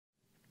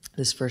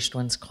This first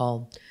one's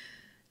called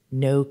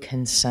No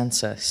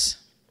Consensus.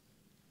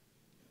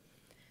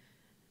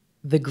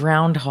 The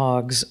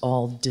groundhogs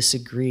all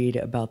disagreed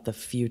about the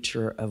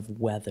future of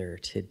weather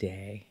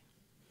today.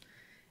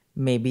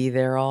 Maybe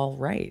they're all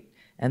right,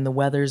 and the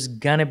weather's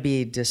gonna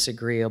be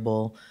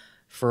disagreeable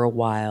for a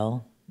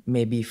while,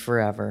 maybe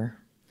forever.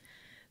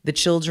 The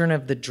children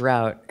of the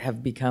drought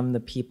have become the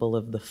people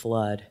of the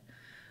flood.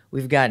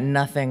 We've got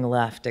nothing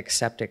left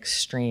except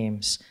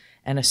extremes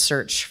and a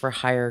search for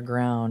higher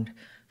ground,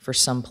 for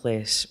some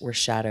place where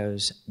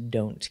shadows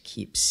don't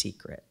keep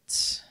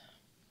secrets.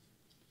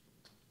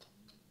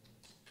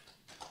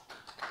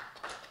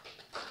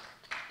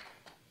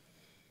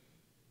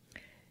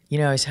 You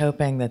know, I was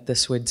hoping that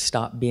this would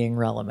stop being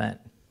relevant,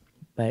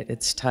 but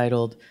it's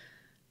titled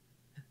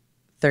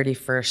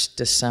 31st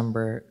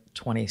December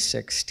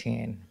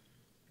 2016.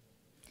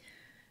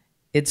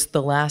 It's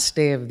the last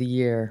day of the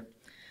year.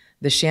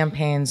 The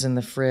champagne's in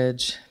the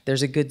fridge.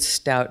 There's a good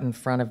stout in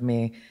front of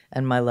me,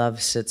 and my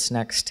love sits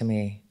next to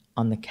me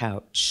on the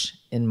couch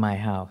in my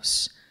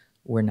house.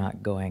 We're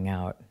not going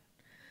out.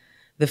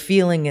 The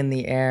feeling in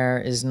the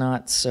air is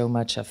not so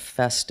much a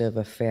festive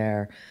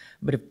affair,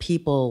 but of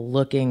people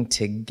looking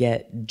to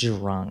get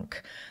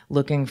drunk,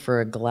 looking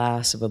for a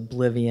glass of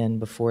oblivion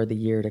before the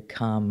year to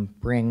come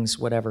brings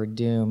whatever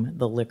doom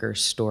the liquor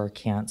store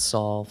can't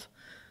solve.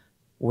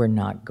 We're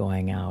not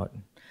going out.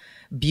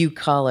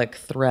 Bucolic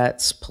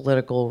threats,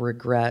 political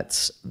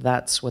regrets,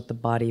 that's what the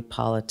body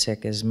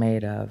politic is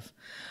made of.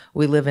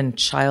 We live in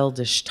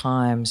childish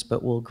times,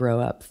 but we'll grow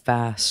up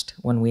fast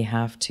when we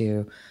have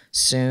to.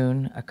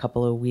 Soon, a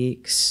couple of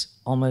weeks,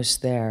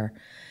 almost there.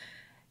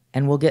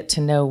 And we'll get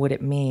to know what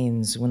it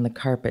means when the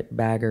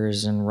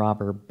carpetbaggers and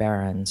robber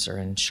barons are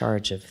in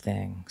charge of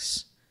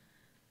things.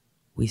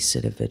 We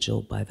sit a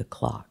vigil by the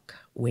clock,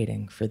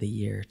 waiting for the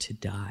year to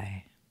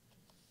die.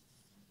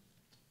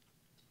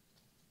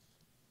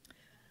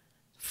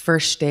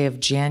 First day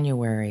of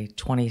January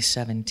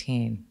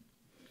 2017.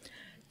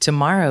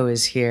 Tomorrow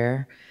is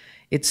here.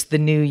 It's the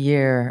new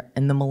year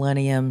and the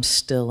millennium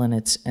still in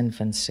its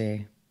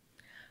infancy.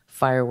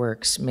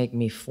 Fireworks make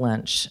me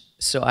flinch,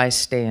 so I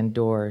stay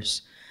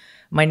indoors.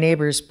 My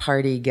neighbor's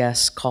party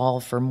guests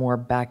call for more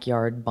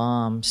backyard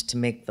bombs to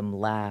make them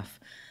laugh.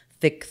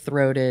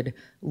 Thick-throated,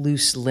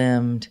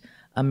 loose-limbed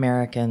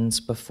Americans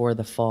before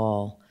the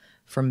fall,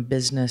 from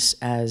business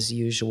as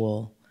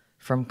usual,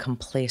 from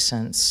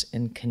complacence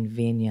and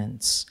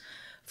convenience,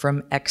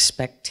 from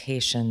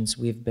expectations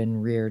we've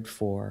been reared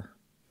for.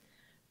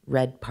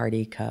 Red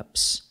party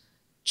cups,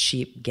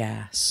 cheap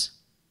gas,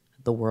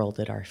 the world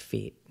at our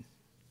feet.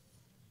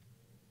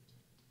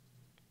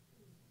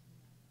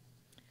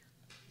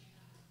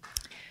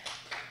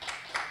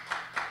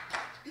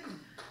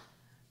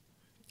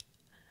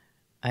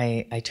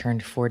 I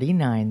turned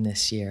 49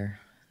 this year,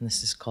 and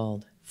this is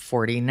called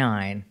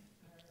 49.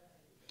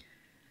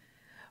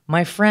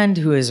 My friend,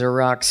 who is a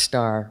rock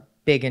star,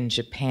 big in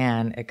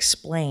Japan,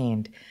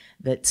 explained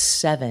that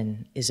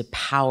 7 is a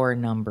power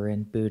number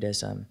in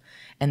Buddhism,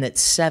 and that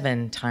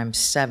 7 times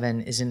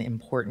 7 is an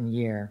important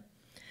year.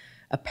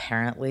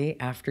 Apparently,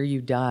 after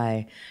you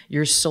die,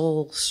 your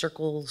soul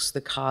circles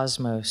the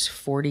cosmos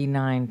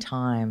 49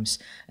 times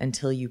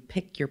until you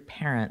pick your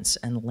parents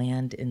and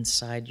land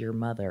inside your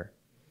mother.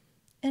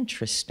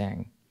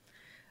 Interesting.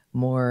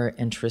 More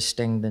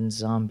interesting than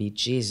zombie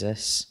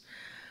Jesus.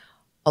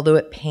 Although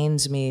it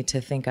pains me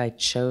to think I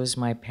chose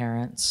my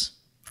parents,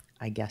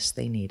 I guess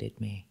they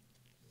needed me.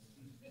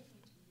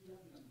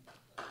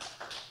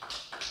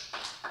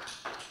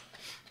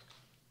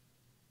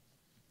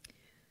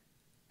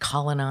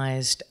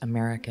 Colonized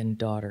American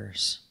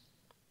daughters.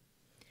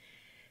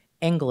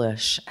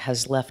 English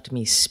has left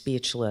me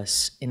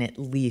speechless in at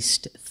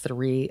least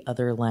 3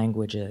 other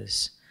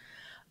languages.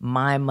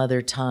 My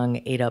mother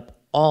tongue ate up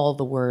all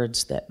the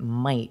words that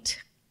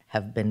might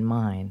have been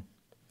mine.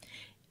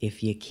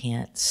 If you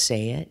can't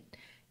say it,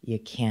 you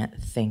can't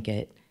think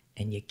it,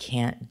 and you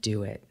can't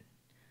do it.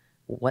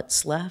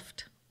 What's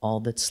left? All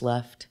that's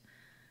left?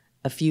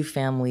 A few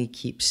family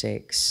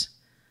keepsakes,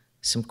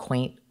 some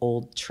quaint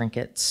old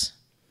trinkets,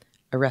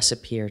 a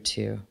recipe or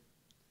two,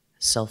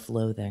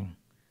 self-loathing,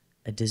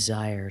 a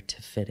desire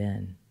to fit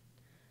in.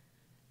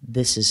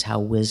 This is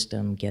how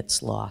wisdom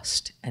gets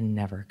lost and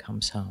never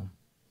comes home.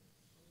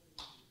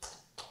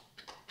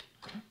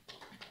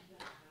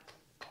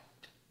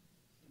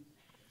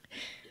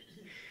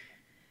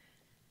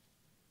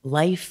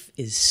 Life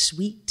is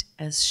sweet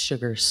as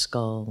sugar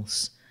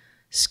skulls,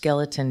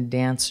 skeleton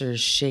dancers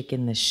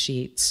shaking the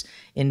sheets,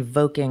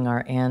 invoking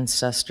our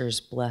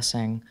ancestors'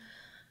 blessing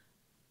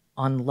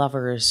on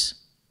lovers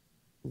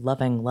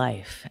loving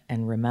life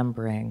and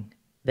remembering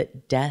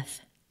that death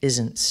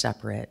isn't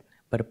separate,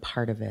 but a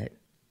part of it.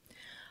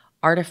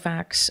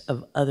 Artifacts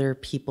of other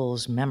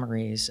people's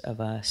memories of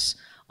us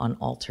on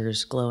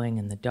altars glowing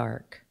in the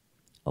dark,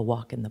 a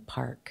walk in the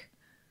park,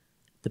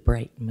 the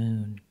bright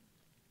moon.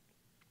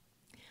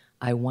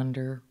 I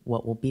wonder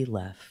what will be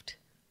left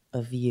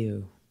of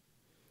you,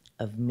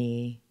 of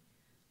me,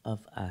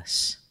 of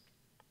us.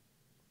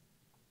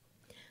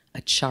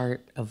 a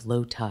chart of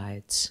low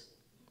tides,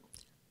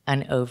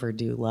 an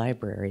overdue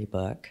library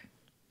book,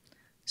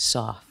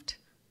 soft,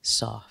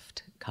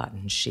 soft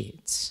cotton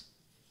sheets.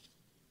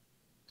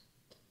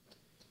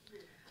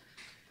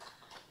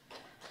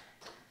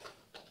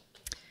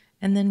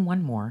 And then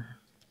one more.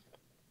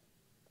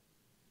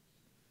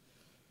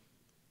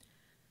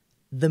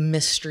 The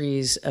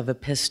mysteries of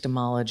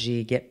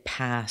epistemology get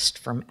passed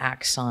from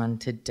axon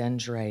to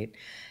dendrite,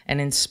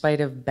 and in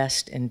spite of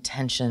best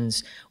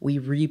intentions, we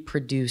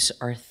reproduce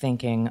our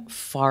thinking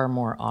far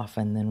more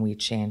often than we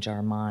change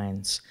our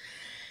minds.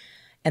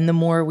 And the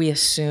more we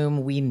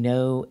assume we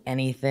know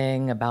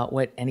anything about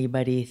what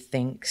anybody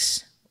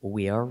thinks,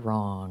 we are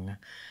wrong.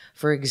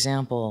 For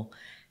example,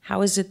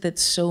 how is it that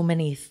so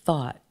many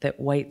thought that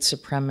white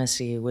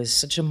supremacy was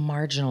such a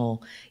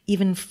marginal,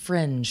 even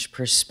fringe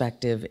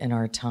perspective in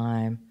our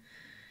time?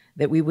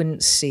 That we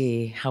wouldn't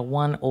see how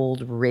one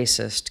old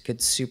racist could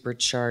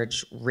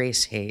supercharge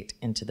race hate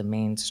into the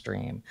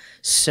mainstream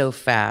so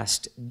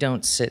fast?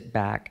 Don't sit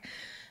back.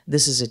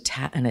 This is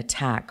an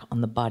attack on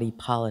the body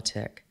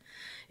politic.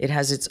 It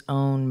has its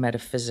own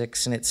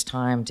metaphysics, and it's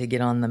time to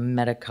get on the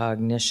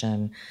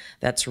metacognition.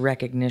 That's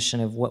recognition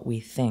of what we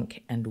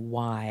think and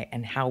why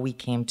and how we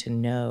came to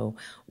know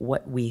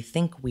what we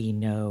think we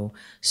know,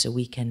 so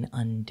we can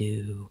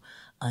undo,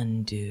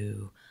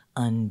 undo,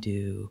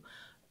 undo,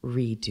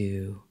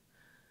 redo.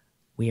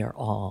 We are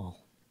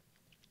all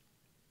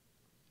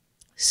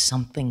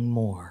something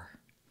more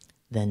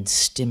than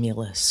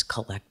stimulus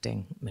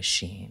collecting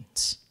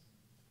machines.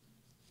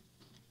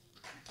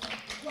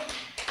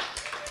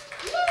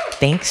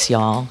 Thanks,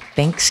 y'all.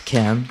 Thanks,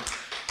 Kim.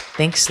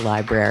 Thanks,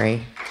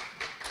 library.